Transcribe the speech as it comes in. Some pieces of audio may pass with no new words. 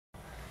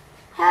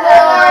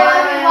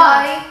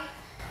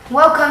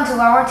Welcome to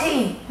our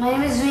team. My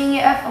name is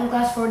Nghĩa from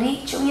class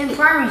 4D, Trung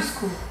Primary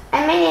School.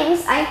 And my name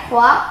is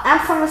Khoa. I'm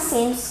from the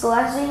same school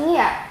as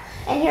Nghĩa.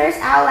 And here's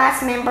our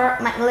last member,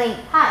 Mạnh.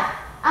 Hi,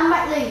 I'm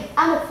Mạnh.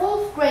 I'm a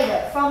 4th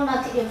grader from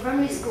Tiểu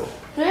Primary School.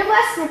 Three of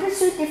us may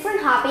pursue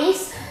different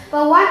hobbies,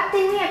 but one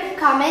thing we have in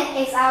common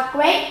is our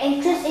great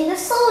interest in the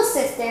solar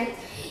system.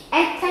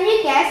 And can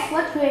you guess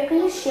what we're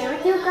going to share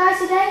with you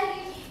guys today?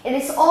 It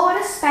is all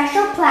about a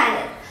special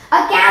planet,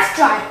 a gas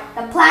giant,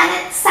 the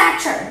planet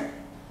Saturn.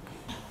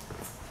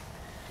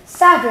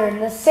 Saturn,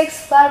 the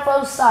 6th planet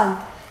from the Sun,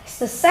 is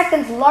the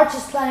 2nd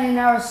largest planet in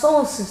our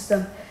solar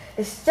system.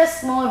 It's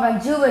just smaller than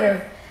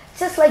Jupiter.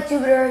 Just like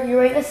Jupiter,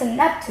 Uranus, and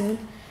Neptune,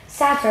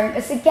 Saturn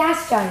is a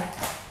gas giant.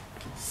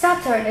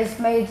 Saturn is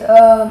made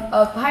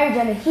of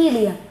hydrogen and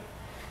helium,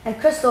 and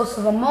crystals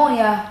of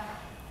ammonia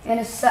in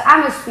its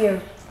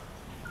atmosphere.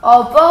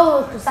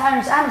 Although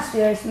Saturn's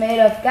atmosphere is made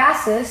of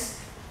gases,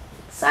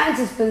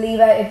 scientists believe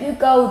that if you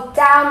go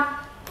down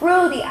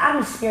through the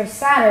atmosphere of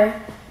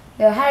Saturn,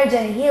 the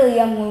hydrogen and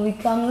helium will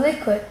become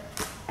liquid,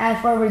 and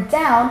further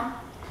down,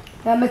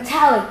 they're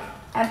metallic.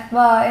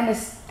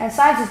 And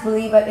scientists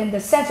believe that in the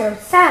center of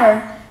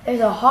Saturn,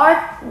 there's a hard,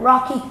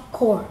 rocky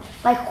core,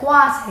 like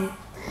Khoa's head.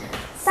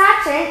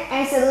 Saturn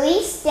is the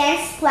least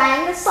dense planet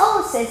in the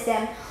solar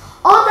system.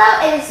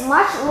 Although it is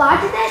much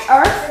larger than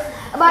Earth,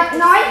 about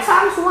 9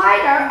 times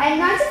wider and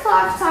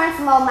 95 times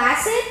more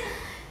massive,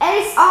 it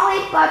is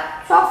only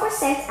about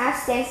 12%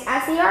 as dense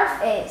as the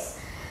Earth is.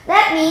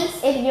 That means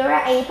if you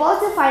are able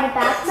to find a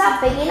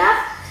bathtub big enough,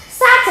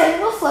 Saturn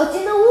will float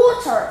in the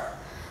water.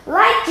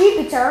 Like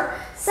Jupiter,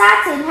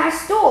 Saturn has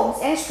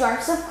storms and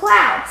streaks of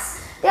clouds.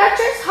 They are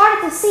just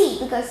harder to see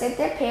because of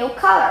their pale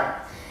color.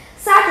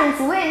 Saturn's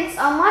winds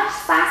are much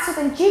faster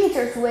than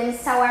Jupiter's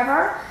winds,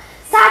 however.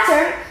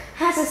 Saturn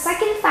has the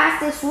 2nd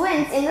fastest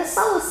winds in the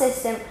solar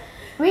system,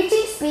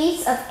 reaching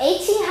speeds of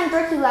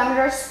 1,800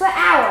 kilometers per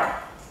hour.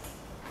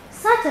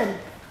 Saturn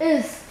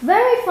is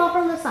very far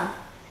from the Sun.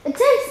 It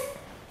takes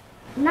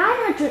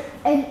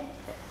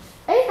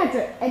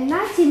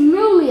 890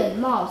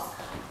 million miles,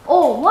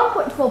 or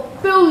 1.4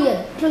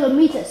 billion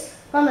kilometers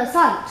from the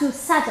Sun to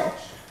Saturn.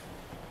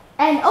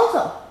 And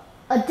also,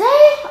 a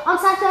day on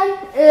Saturn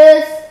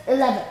is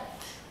 11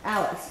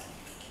 hours.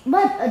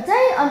 But a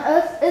day on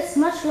Earth is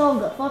much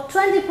longer, for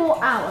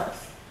 24 hours.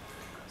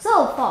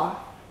 So far,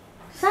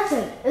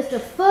 Saturn is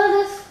the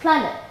furthest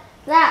planet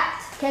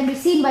that can be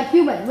seen by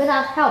humans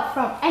without help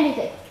from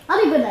anything,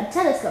 not even a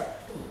telescope.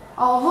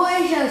 Although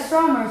ancient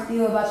astronomers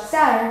knew about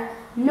Saturn,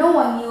 no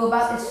one knew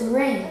about its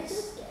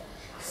rings.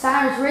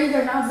 Saturn's rings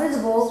are not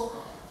visible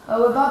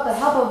without the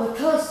help of a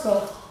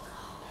telescope.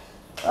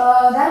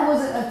 That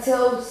wasn't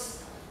until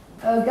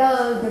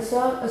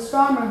the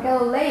astronomer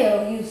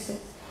Galileo used his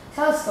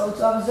telescope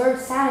to observe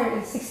Saturn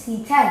in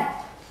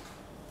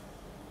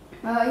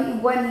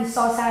 1610. When he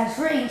saw Saturn's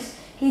rings,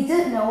 he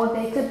didn't know what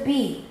they could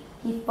be.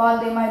 He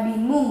thought they might be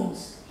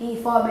moons. He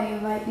thought they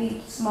might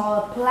be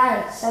smaller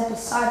planets set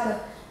beside the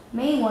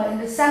main one in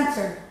the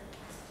center.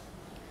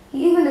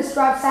 He even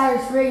described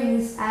Saturn's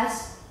rings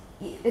as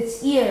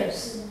its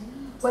ears.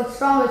 When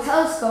stronger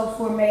telescopes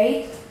were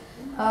made,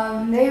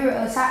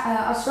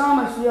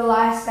 astronomers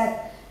realized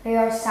that they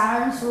are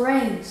Saturn's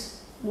rings,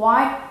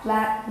 wide,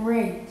 flat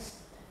rings.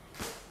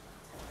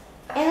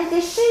 In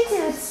addition to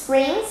its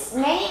rings,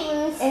 many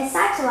moons and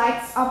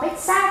satellites orbit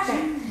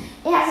Saturn.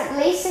 It has at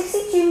least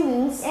 62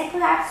 moons and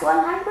perhaps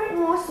 100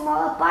 more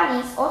smaller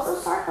bodies also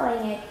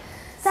circling it.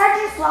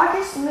 Saturn's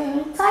largest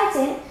moon,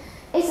 Titan,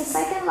 is the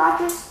 2nd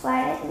largest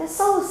planet in the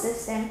solar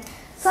system.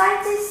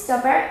 Scientists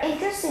are very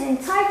interested in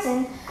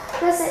Titan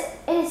because it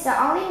is the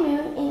only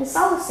moon in the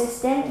solar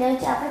system known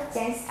to have a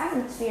dense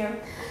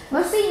atmosphere,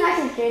 mostly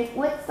nitrogen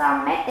with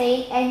some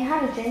methane and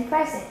hydrogen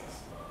present.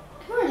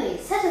 Currently,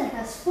 Saturn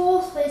has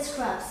 4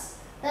 spacecrafts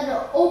that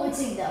are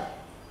orbiting them.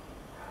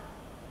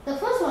 The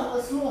first one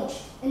was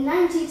launched in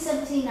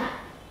 1979,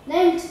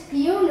 named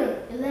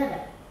Pioneer 11.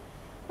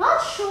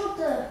 Not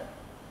shorter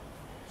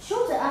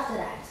after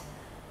that,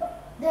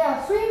 there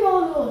are 3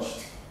 more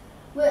launched,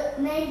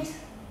 named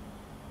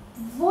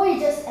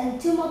Voyagers,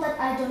 and 2 more that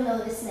I don't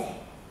know its name.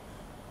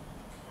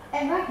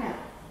 And right now,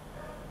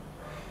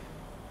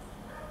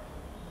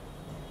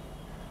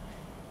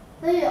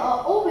 they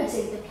are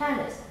orbiting the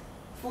planet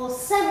for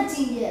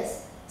 17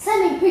 years,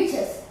 sending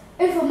pictures,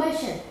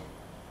 information,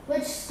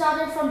 which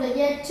started from the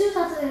year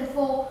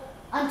 2004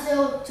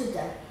 until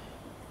today.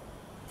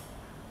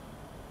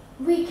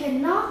 We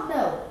cannot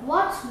know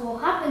what will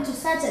happen to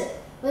Saturn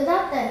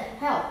without their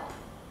help.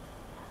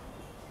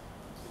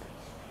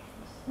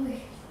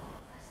 We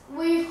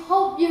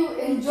hope you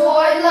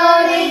enjoy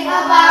learning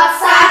about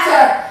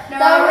Saturn,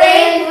 the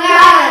ring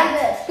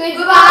planet.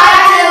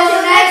 Goodbye till